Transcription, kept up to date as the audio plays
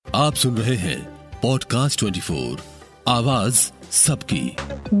आप सुन रहे हैं पॉडकास्ट 24 आवाज सबकी।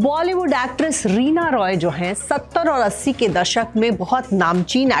 बॉलीवुड एक्ट्रेस रीना रॉय जो हैं 70 और 80 के दशक में बहुत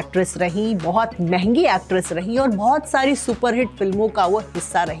नामचीन एक्ट्रेस रही, बहुत महंगी एक्ट्रेस रही और बहुत सारी सुपरहिट फिल्मों का वो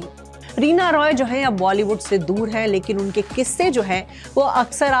हिस्सा रही। रीना रॉय जो है अब बॉलीवुड से दूर है, लेकिन उनके किस्से जो हैं वो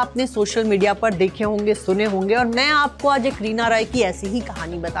अक्सर आपने सोशल मीडिया पर देखे होंगे, सुने होंगे। और मैं आपको आज एक रीना रॉय की ऐसी ही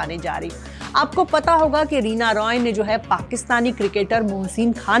कहानी बताने जा रही हूँ। आपको पता होगा कि रीना रॉय ने जो है पाकिस्तानी क्रिकेटर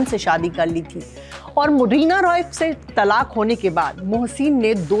मोहसिन खान से शादी कर ली थी और रीना रॉय से तलाक होने के बाद मोहसिन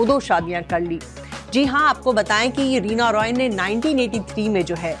ने दो शादियां कर ली। जी हाँ, आपको बताएं कि ये रीना रॉय ने 1983 में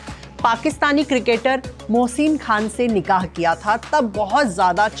जो है पाकिस्तानी क्रिकेटर मोहसिन खान से निकाह किया था। तब बहुत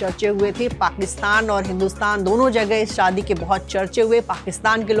ज़्यादा चर्चे हुए थे, पाकिस्तान और हिंदुस्तान दोनों जगह इस शादी के बहुत चर्चे हुए।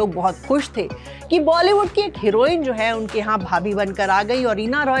 पाकिस्तान के लोग बहुत खुश थे कि बॉलीवुड की एक हीरोइन जो है उनके यहाँ भाभी बनकर आ गई। और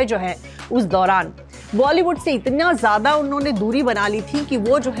रीना रॉय जो है उस दौरान बॉलीवुड से इतना ज़्यादा उन्होंने दूरी बना ली थी कि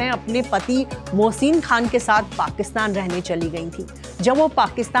वो जो है अपने पति मोहसिन खान के साथ पाकिस्तान रहने चली गई थी। जब वो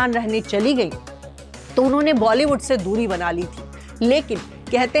पाकिस्तान रहने चली गई तो उन्होंने बॉलीवुड से दूरी बना ली थी। लेकिन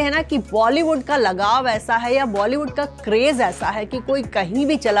कहते हैं ना कि बॉलीवुड का लगाव ऐसा है या बॉलीवुड का क्रेज ऐसा है कि कोई कहीं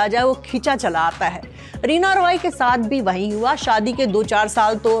भी चला जाए वो खींचा चला आता है। रीना रॉय के साथ भी वही हुआ। शादी के 2-4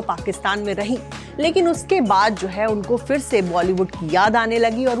 साल तो पाकिस्तान में रही, लेकिन उसके बाद जो है उनको फिर से बॉलीवुड की याद आने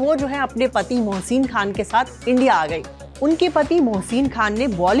लगी और वो जो है अपने पति मोहसिन खान के साथ इंडिया आ गई। उनके पति मोहसिन खान ने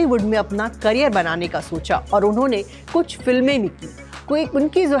बॉलीवुड में अपना करियर बनाने का सोचा और उन्होंने कुछ फिल्में भी की।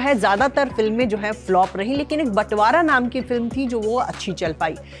 उनकी जो है ज्यादातर फिल्में जो है फ्लॉप रही, लेकिन एक बंटवारा नाम की फिल्म थी जो वो अच्छी चल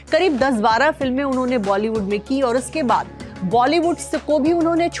पाई। करीब 10-12 फिल्में उन्होंने बॉलीवुड में की और उसके बाद बॉलीवुड को भी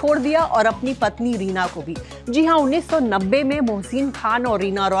उन्होंने छोड़ दिया और अपनी पत्नी रीना को भी। जी हाँ, 1990 में मोहसिन खान और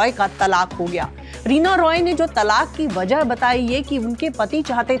रीना रॉय का तलाक हो गया। रीना रॉय ने जो तलाक की वजह बताई ये कि उनके पति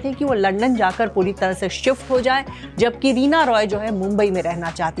चाहते थे कि वो लंदन जाकर पूरी तरह से शिफ्ट हो जाए, जबकि रीना रॉय जो है मुंबई में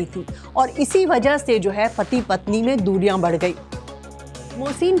रहना चाहती थी और इसी वजह से जो है पति पत्नी में दूरियां बढ़ गई।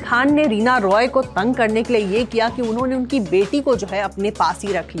 मोहसिन खान ने रीना रॉय को तंग करने के लिए ये किया कि उन्होंने उनकी बेटी को जो है अपने पास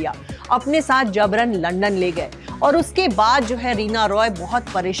ही रख लिया, अपने साथ जबरन लंदन ले गए। और उसके बाद जो है रीना रॉय बहुत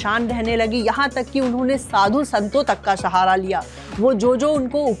परेशान रहने लगी, यहाँ तक कि उन्होंने साधु संतों तक का सहारा लिया। वो जो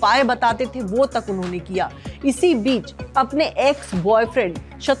उनको उपाय बताते थे वो तक उन्होंने किया। इसी बीच अपने एक्स बॉयफ्रेंड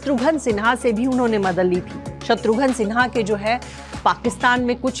शत्रुघ्न सिन्हा से भी उन्होंने मदद ली थी। शत्रुघ्न सिन्हा के जो है पाकिस्तान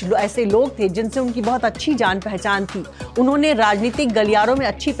में कुछ ऐसे लोग थे जिनसे उनकी बहुत अच्छी जान पहचान थी। उन्होंने राजनीतिक गलियारों में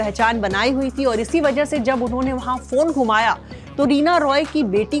अच्छी पहचान बनाई हुई थी और इसी वजह से जब उन्होंने वहां फोन घुमाया तो रीना रॉय की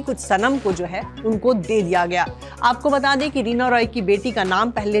बेटी कुछ सनम को जो है उनको दे दिया गया। आपको बता दें कि रीना रॉय की बेटी का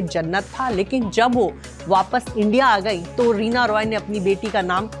नाम पहले जन्नत था, लेकिन जब वो वापस इंडिया आ गई तो रीना रॉय ने अपनी बेटी का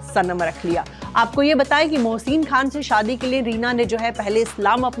नाम सनम रख लिया। आपको ये बताएं कि मोहसिन खान से शादी के लिए रीना ने जो है पहले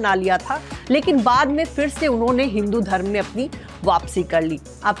इस्लाम अपना लिया था, लेकिन बाद में फिर से उन्होंने हिंदू धर्म में अपनी वापसी कर ली।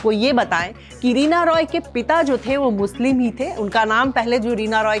 आपको ये बताएं कि रीना रॉय के पिता जो थे वो मुस्लिम ही थे। उनका नाम पहले जो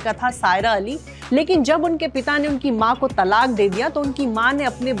रीना रॉय का था सायरा अली, लेकिन जब उनके पिता ने उनकी माँ को तलाक दे दिया तो उनकी माँ ने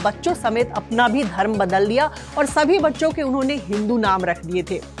अपने बच्चों समेत अपना भी धर्म बदल दिया और सभी बच्चों के उन्होंने हिंदू नाम रख दिए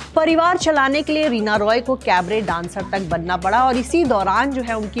थे। परिवार चलाने के लिए रीना रॉय को कैबरे डांसर तक बनना पड़ा और इसी दौरान जो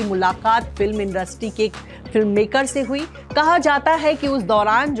है उनकी मुलाकात फिल्म इंडस्ट्री के फिल्म मेकर से हुई। कहा जाता है कि उस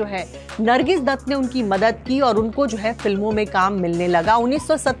दौरान जो है नरगिस दत्त ने उनकी मदद की और उनको जो है फिल्मों में काम मिलने लगा।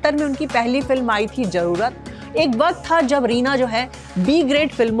 1970 में उनकी पहली फिल्म आई थी जरूरत। एक वक्त था जब रीना जो है बी ग्रेड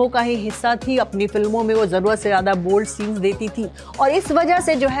फिल्मों का ही हिस्सा थी। अपनी फिल्मों में वो जरूरत से ज्यादा बोल्ड सीन्स देती थी और इस वजह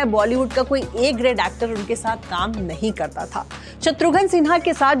से जो है बॉलीवुड का कोई ए ग्रेड एक्टर उनके साथ काम नहीं करता था। शत्रुघ्न सिन्हा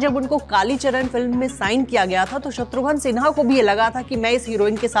के साथ जब उनको कालीचरण फिल्म में साइन किया गया था तो शत्रुघ्न सिन्हा को भी ये लगा था कि मैं इस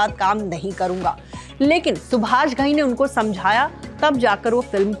हीरोइन के साथ काम नहीं करूंगा, लेकिन सुभाष घई ने उनको समझाया, तब जाकर वो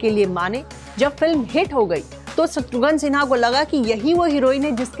फिल्म के लिए माने। जब फिल्म हिट हो गई तो शत्रुघ्न सिन्हा को लगा कि यही वो हीरोइन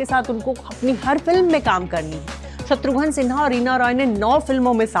है जिसके साथ उनको अपनी हर फिल्म में काम करनी है। शत्रुघ्न सिन्हा और रीना रॉय ने 9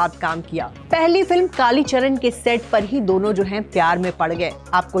 फिल्मों में साथ काम किया। पहली फिल्म कालीचरण के सेट पर ही दोनों जो हैं प्यार में पड़ गए।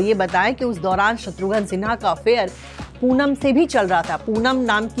 आपको ये बताएं कि उस दौरान शत्रुघ्न सिन्हा का अफेयर पूनम से भी चल रहा था। पूनम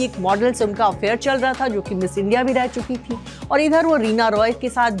नाम की एक मॉडल से उनका अफेयर चल रहा था जो कि मिस इंडिया भी रह चुकी थी और इधर वो रीना रॉय के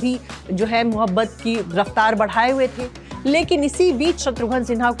साथ भी जो है मोहब्बत की रफ्तार बढ़ाए हुए थे। लेकिन इसी बीच शत्रुघ्न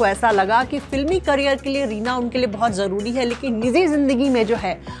सिन्हा को ऐसा लगा कि फिल्मी करियर के लिए रीना उनके लिए बहुत ज़रूरी है, लेकिन निजी ज़िंदगी में जो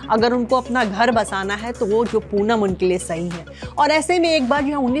है अगर उनको अपना घर बसाना है तो वो जो पूनम उनके लिए सही है। और ऐसे में एक बार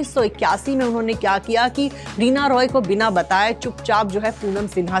जो 1981 में उन्होंने क्या किया कि रीना रॉय को बिना बताए चुपचाप जो है पूनम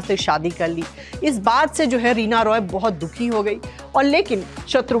सिन्हा से शादी कर ली। इस बात से जो है रीना रॉय बहुत दुखी हो गई। और लेकिन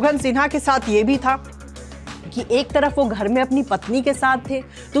शत्रुघ्न सिन्हा के साथ ये भी था कि एक तरफ वो घर में अपनी पत्नी के साथ थे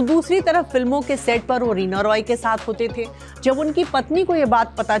तो दूसरी तरफ फिल्मों के सेट पर वो रीना रॉय के साथ होते थे। जब उनकी पत्नी को ये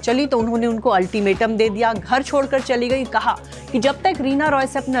बात पता चली तो उन्होंने उनको अल्टीमेटम दे दिया, घर छोड़कर चली गई। कहा कि जब तक रीना रॉय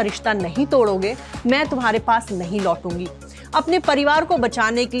से अपना रिश्ता नहीं तोड़ोगे मैं तुम्हारे पास नहीं लौटूंगी। अपने परिवार को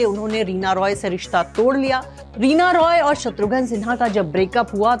बचाने के लिए उन्होंने रीना रॉय से रिश्ता तोड़ लिया। रीना रॉय और शत्रुघ्न सिन्हा का जब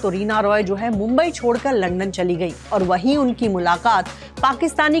ब्रेकअप हुआ तो रीना रॉय जो है मुंबई छोड़कर लंदन चली गई और वहीं उनकी मुलाकात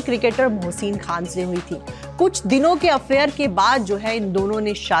पाकिस्तानी क्रिकेटर मोहसिन खान से हुई थी। कुछ दिनों के अफेयर के बाद जो है इन दोनों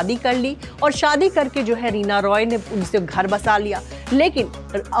ने शादी कर ली और शादी करके जो है रीना रॉय ने उनसे घर बसा लिया। लेकिन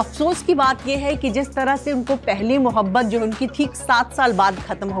अफसोस की बात यह है कि जिस तरह से उनको पहली मोहब्बत जो उनकी ठीक 7 साल बाद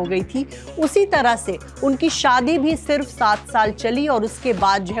खत्म हो गई थी, उसी तरह से उनकी शादी भी सिर्फ 7 साल चली और उसके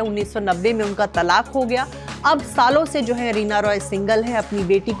बाद जो है 1990 में उनका तलाक हो गया। अब सालों से जो है रीना रॉय सिंगल है, अपनी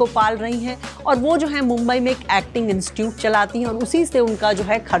बेटी को पाल रही हैं और वो जो है मुंबई में एक एक्टिंग इंस्टीट्यूट चलाती हैं और उसी से उनका जो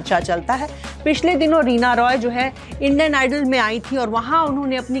है खर्चा चलता है। पिछले दिनों रीना रॉय जो है इंडियन आइडल में आई थी और वहाँ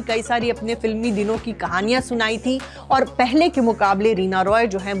उन्होंने अपनी कई सारी अपने फिल्मी दिनों की कहानियां सुनाई थी और पहले के मुकाबले रीना रॉय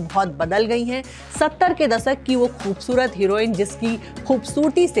जो है बहुत बदल गई हैं। 70 के दशक की वो खूबसूरत हीरोइन जिसकी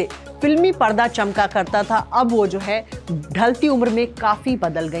खूबसूरती से फिल्मी पर्दा चमका करता था, अब वो जो है ढलती उम्र में काफी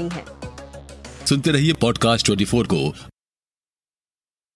बदल गई हैं। सुनते रहिए पॉडकास्ट 24 को